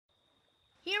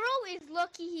Hero is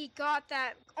lucky he got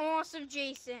that awesome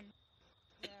Jason.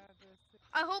 Yeah,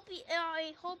 I hope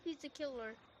he's a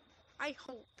killer. I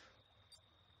hope.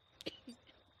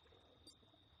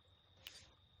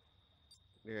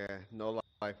 Yeah, no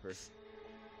lifers.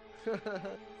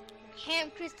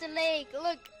 Ham Crystal Lake,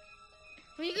 look.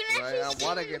 You can actually Right, I see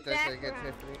want to in get the that thing, get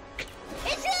background. Tiffany.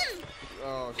 It's him!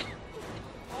 Oh,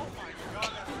 oh my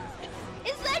god.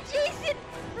 Is that Jason?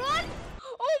 Run!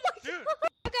 Oh my Dude. god!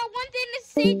 I got one thing to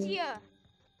say to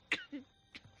you.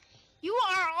 You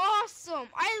are awesome.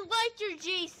 I like your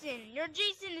Jason. Your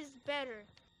Jason is better.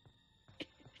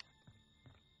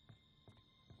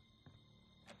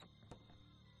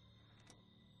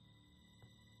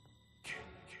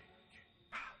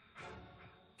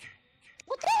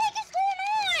 What the heck is going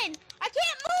on? I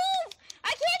can't move.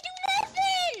 I can't do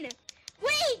nothing.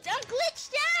 Wait, I'm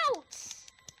glitched out.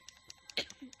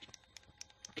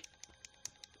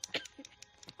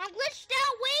 I'm glitched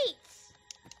out. Wait,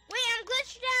 I'm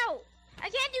glitched out. I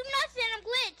can't do nothing. I'm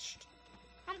glitched.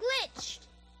 I'm glitched.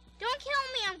 Don't kill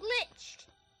me. I'm glitched.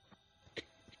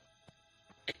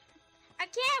 I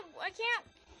can't.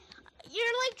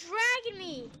 You're like dragging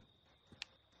me.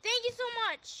 Thank you so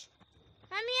much.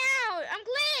 Let me out. I'm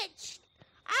glitched.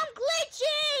 I'm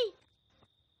glitchy.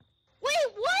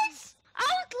 Wait, what?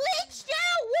 I'm glitched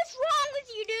out. What's wrong with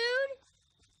you, dude?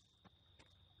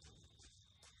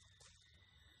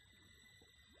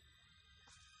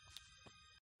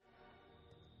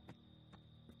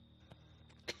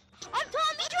 I'm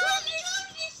Tommy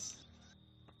Jarvis!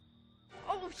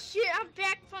 Oh shit, I'm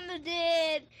back from the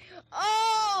dead.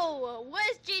 Oh,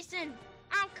 where's Jason?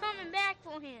 I'm coming back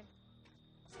for him.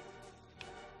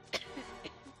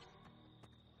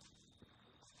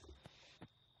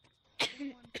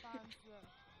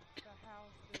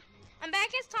 I'm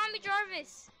back as Tommy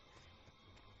Jarvis.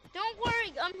 Don't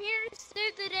worry, I'm here to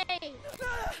save the day.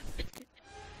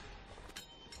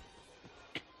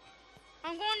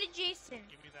 I'm going to Jason.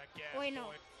 Give me that gas, Wait, no.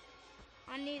 boy.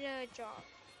 I need a job.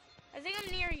 I think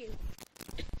I'm near you.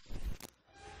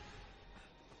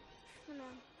 Hold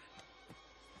on.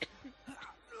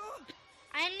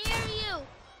 I'm near you.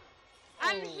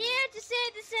 I'm here to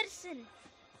save the citizen.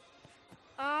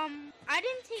 I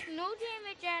didn't take no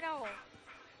damage at all.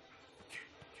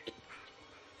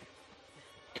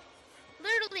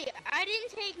 Literally, I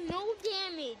didn't take no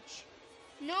damage.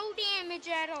 No damage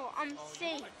at all. I'm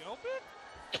safe. You wanna go,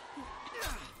 bitch?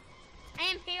 I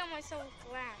impale myself with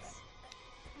glass.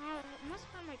 Oh, it must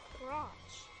hurt my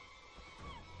crotch.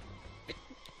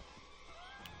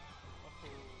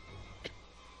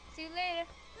 See you later.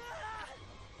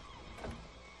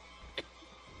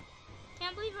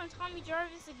 Can't believe I'm Tommy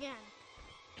Jarvis again.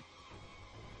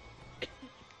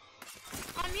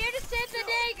 I'm here to save the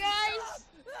day, guys.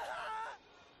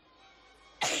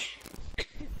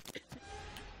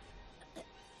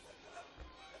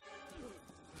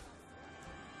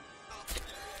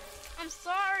 I'm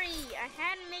sorry. I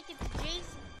had to make it to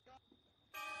Jason.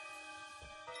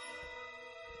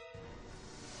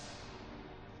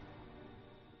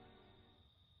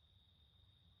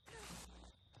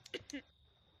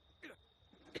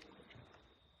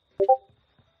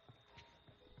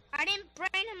 I didn't bring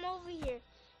him over here.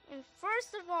 And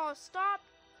first of all, stop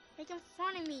making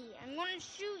fun of me. I'm gonna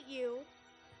shoot you.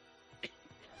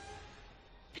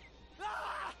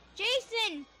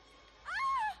 Jason!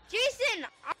 Jason,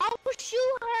 I'll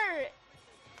shoot her.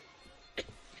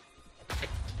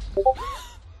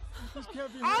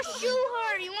 I'll shoot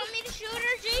her. You want me to shoot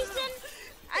her, Jason?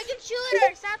 I can shoot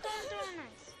her. Stop throwing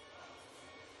knives.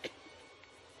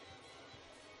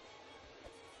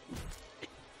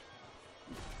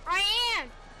 I am.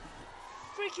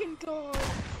 Freaking God.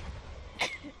 He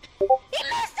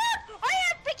messed up. I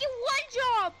have freaking one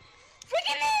job.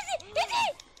 Freaking is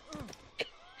it?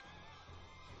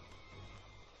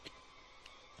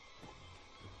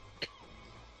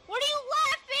 What are you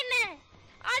laughing at?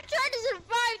 I tried to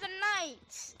survive the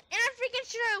night. And I freaking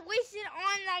should have wasted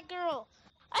on that girl.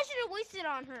 I should have wasted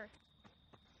on her.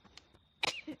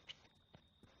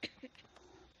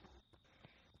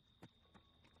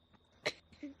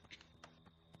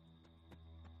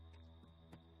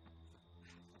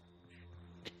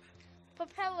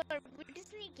 Propeller, we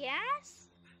just need gas?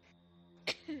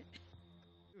 dude,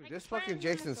 this fucking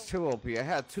Jason's too OP. I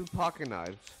had 2 pocket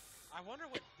knives. I wonder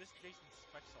what this Jason's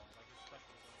specs are, like his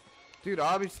special. Dude,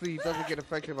 obviously he doesn't get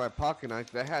affected by pocket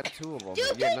knives. I had 2 of them.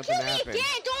 Dude, Yeah, don't nothing kill me happened.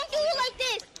 again! Don't do it like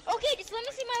this! Okay, just let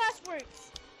me see my last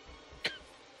words.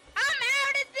 I'm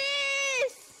out of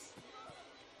this!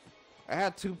 I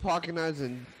had 2 pocket knives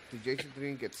and the Jason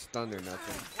didn't get stunned or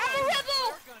nothing. I'm a rebel!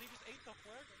 Flare gun, he just ate the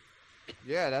flare gun.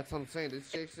 Yeah, that's what I'm saying. This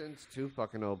Jason's too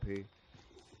fucking OP.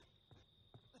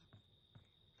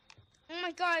 Oh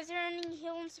my god, is there any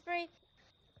healing spray?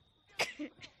 Did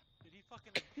he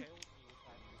fucking impale me with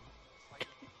that?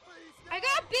 I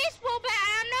got a baseball bat.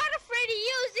 I'm not afraid to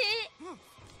use it.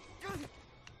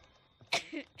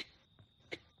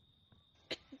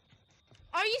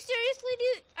 Are you seriously,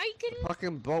 dude? Are you kidding me?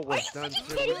 Fucking boat was done freaking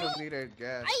too. kidding We just me? needed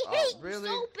gas. I hate you really?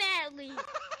 so badly. I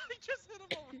just hit him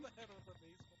over the head with a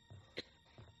baseball.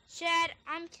 Chad,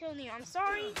 I'm killing you. I'm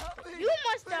sorry. You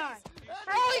must die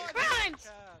for all your crimes.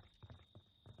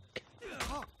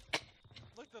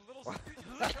 Look, the little.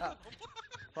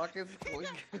 Fucking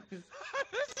squeakers.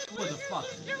 What the fuck?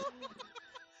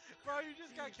 Bro, you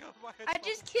just got killed by a I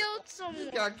just killed someone.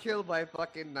 Got killed by a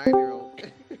fucking 9-year-old.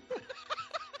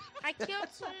 I killed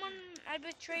someone. I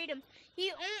betrayed him.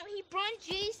 He brought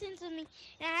Jason to me,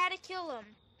 and I had to kill him.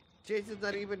 Jason's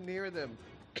not even near them.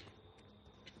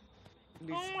 And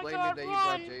he's Oh my blaming God, that you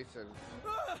run. brought Jason.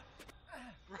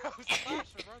 Bro,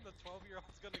 Sasha, run. The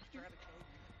 12-year-old's gonna try to kill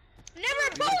you. Never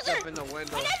a You just poser. jump in the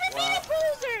window. I never Wow. been a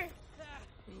poser.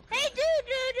 Hey,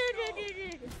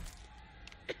 dude.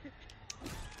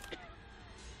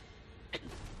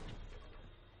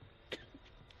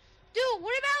 Dude,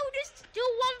 what about we just do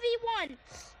 1v1?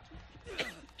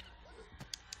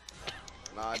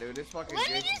 Nah, dude, this fucking Let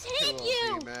me Jason's just too hit OP,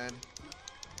 you. man.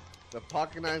 The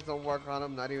pocket knives don't work on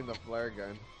him, not even the flare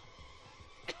gun.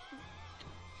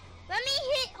 Let me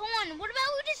hit. Hold on. What about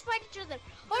we just fight each other?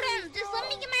 Hold on. Just let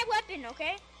me get my weapon,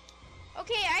 okay?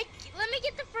 Okay. Let me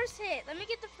get the first hit.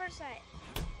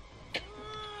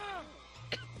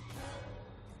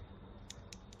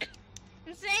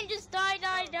 I'm saying just die.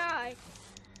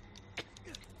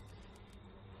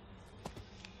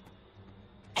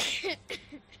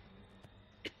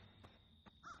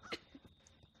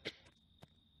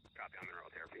 Copy, I'm in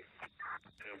route therapy.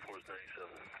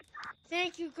 10-4-37.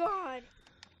 Thank you, God.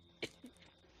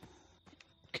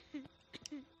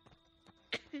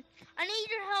 I need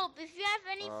your help. If you have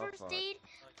any first fuck. aid,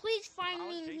 please find I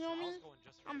was me and Jason, heal I me. was going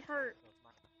just for I'm the kill, hurt. so it's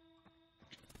not-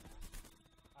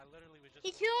 I literally was just.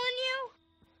 He killing you?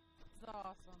 That's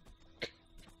awesome.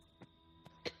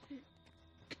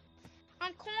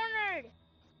 I'm cornered.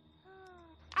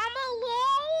 I'm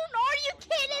alone? Are you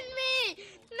kidding me?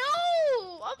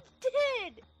 No, I'm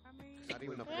dead. I mean, Not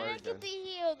even a When I flare get gun. the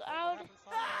healed out.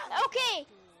 What happened, Okay,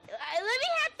 let me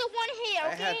have the one hit, I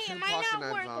had okay? two It might pocket not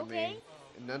knives work, on okay? me,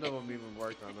 and none of them even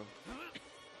worked on him.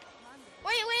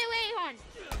 Wait, hold on. I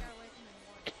got away from him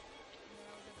once. And then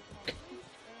I was able to call the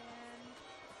police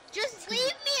and Just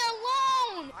leave me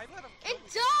alone I let him and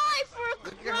kill me. die for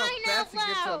Look at how crying out fast he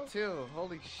gets loud. up too.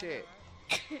 Holy shit.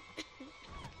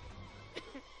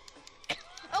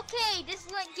 Okay,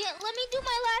 just let me do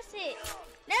my last hit.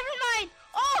 Never mind.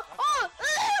 Oh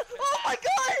my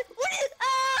God! What is?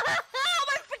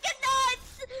 My freaking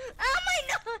nuts! My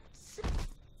nuts!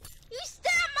 You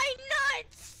stabbed my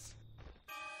nuts!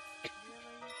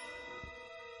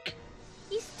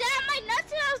 He stabbed my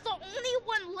nuts, and I was the only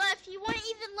one left. He wouldn't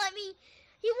even let me.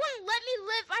 He wouldn't let me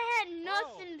live. I had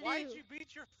nothing Bro, why'd to do. you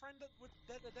beat your friend up with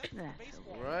the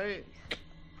baseball? Right? You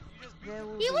just beat There him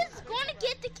will with He the was baseball going to bat.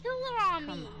 get the killer on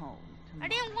Come me. home I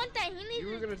didn't want that. He needed. You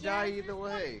were gonna to die jab either his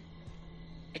way.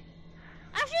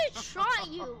 I should have shot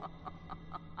you.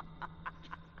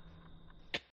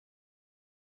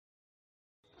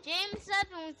 James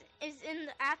Evans is in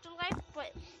the afterlife,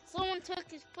 but someone took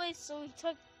his place, so he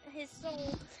took his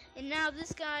soul, and now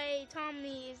this guy,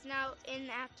 Tommy, is now in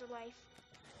the afterlife.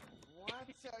 What?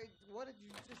 What did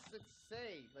you just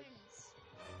say? Like,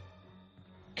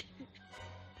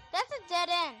 That's a dead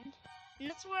end. And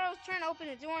that's where I was trying to open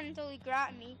the door until he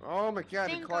grabbed me. oh my God!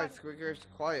 Be Thank quiet, God. Squeakers.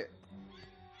 Quiet.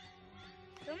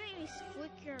 Don't make me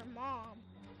squeak your mom.